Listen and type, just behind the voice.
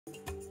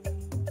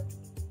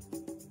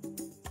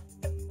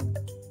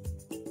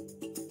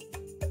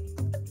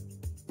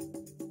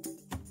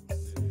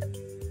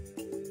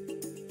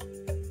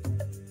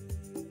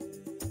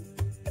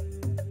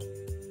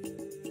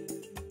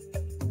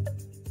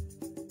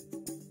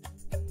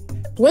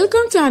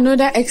Welcome to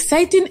another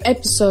exciting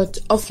episode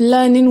of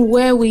Learning,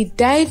 where we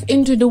dive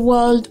into the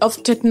world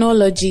of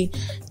technology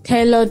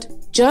tailored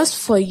just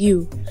for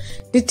you,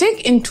 the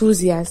tech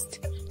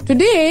enthusiast.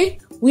 Today,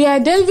 we are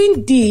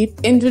delving deep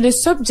into the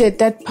subject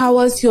that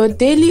powers your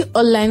daily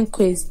online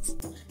quests: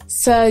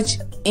 search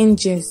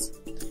engines.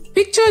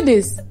 Picture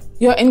this: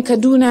 you're in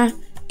Kaduna,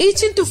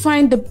 itching to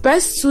find the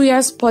best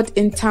suya spot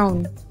in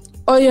town,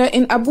 or you're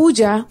in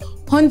Abuja,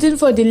 hunting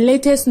for the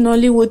latest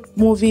Nollywood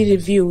movie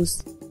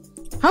reviews.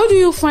 How do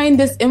you find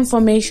this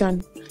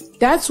information?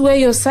 That's where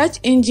your search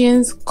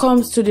engines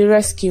comes to the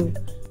rescue.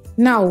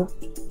 Now,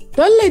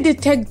 don't let the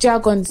tech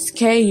jargon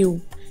scare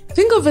you.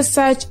 Think of a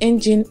search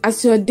engine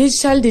as your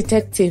digital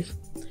detective.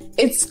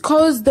 It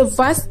scours the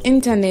vast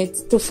internet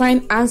to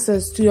find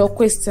answers to your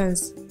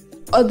questions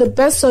or the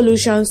best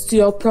solutions to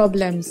your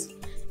problems.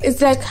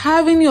 It's like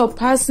having your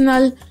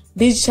personal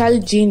digital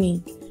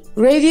genie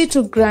ready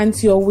to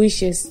grant your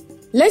wishes.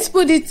 Let's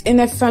put it in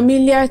a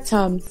familiar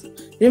terms.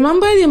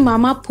 Remember the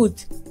mama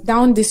put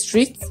down the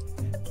street?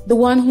 The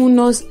one who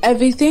knows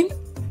everything?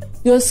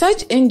 Your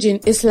search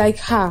engine is like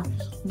her,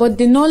 but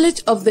the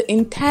knowledge of the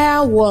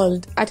entire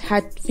world at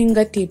her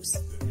fingertips.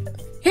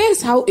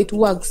 Here's how it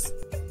works.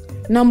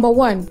 Number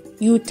 1,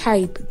 you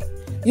type.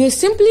 You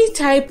simply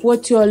type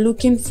what you are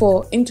looking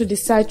for into the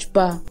search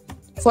bar.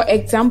 For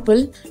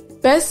example,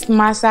 best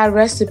masa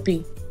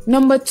recipe.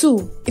 Number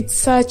 2, it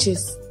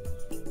searches.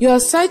 Your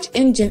search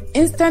engine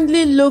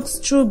instantly looks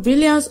through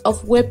billions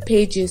of web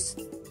pages.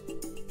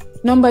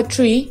 Number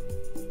 3,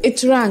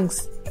 it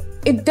ranks.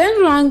 It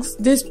then ranks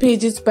these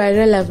pages by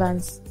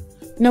relevance.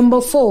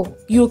 Number 4,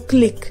 you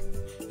click.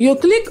 You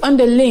click on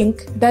the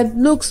link that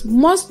looks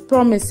most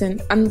promising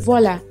and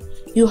voila,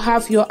 you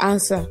have your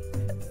answer.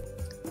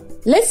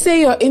 Let's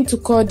say you're into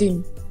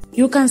coding.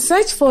 You can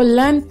search for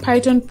Learn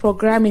Python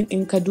Programming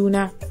in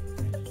Kaduna.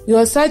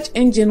 Your search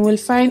engine will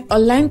find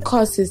online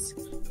courses,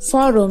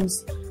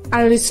 forums,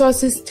 and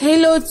resources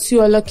tailored to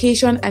your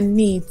location and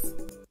needs.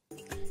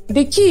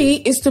 The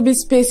key is to be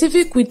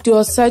specific with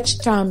your search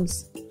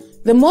terms.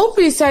 The more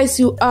precise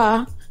you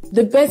are,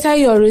 the better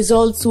your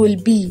results will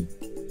be.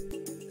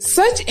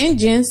 Search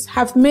engines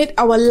have made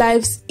our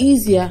lives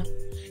easier.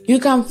 You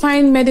can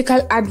find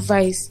medical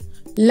advice,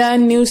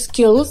 learn new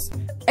skills,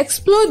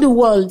 explore the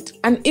world,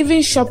 and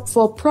even shop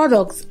for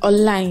products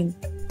online.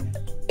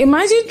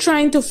 Imagine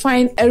trying to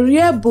find a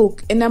rare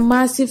book in a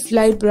massive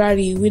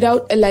library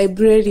without a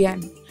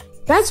librarian.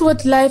 That's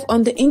what life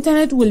on the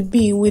internet will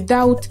be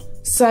without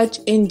search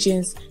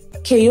engines: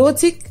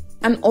 chaotic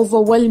and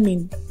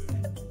overwhelming.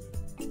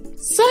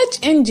 Search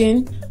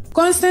engines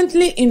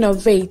constantly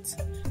innovate.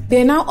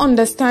 They now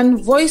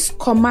understand voice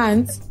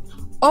commands,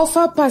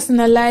 offer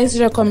personalized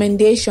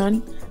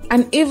recommendation,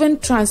 and even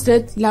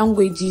translate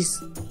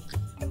languages,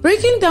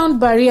 breaking down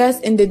barriers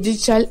in the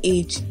digital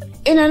age.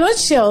 In a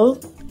nutshell,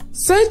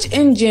 search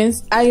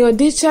engines are your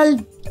digital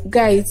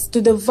guides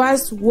to the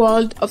vast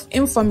world of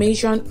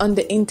information on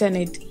the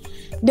internet.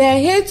 They are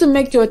here to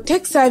make your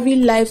tech-savvy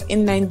life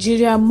in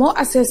Nigeria more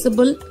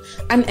accessible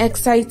and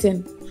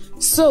exciting.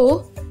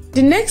 So,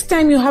 the next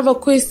time you have a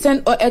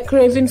question or a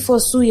craving for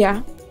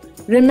suya,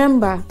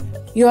 remember,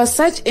 your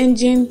search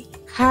engine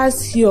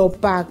has your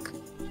back.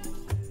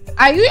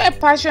 Are you a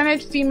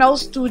passionate female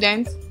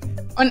student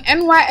on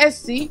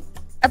NYSC,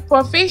 a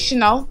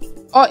professional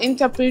or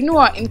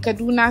entrepreneur in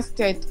Kaduna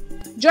State?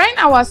 Join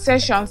our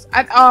sessions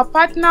at our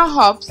partner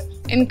hubs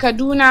in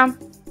Kaduna,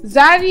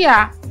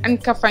 Zaria, and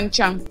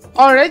Kafancham,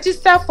 or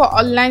register for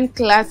online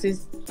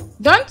classes.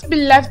 Don't be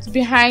left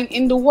behind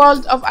in the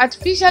world of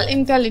artificial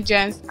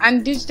intelligence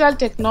and digital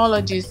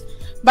technologies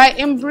by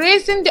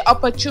embracing the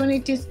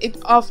opportunities it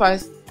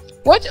offers.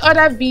 Watch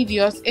other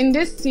videos in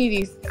this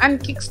series and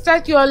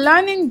kickstart your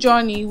learning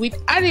journey with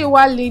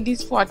Arewa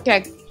Ladies for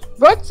Tech,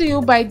 brought to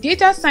you by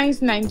Data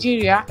Science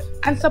Nigeria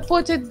and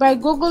supported by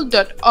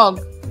Google.org.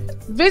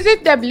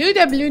 Visit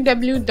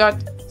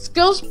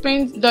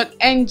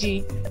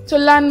www.skillsprint.ng to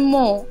learn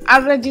more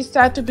and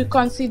register to be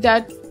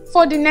considered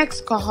for the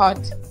next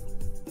cohort.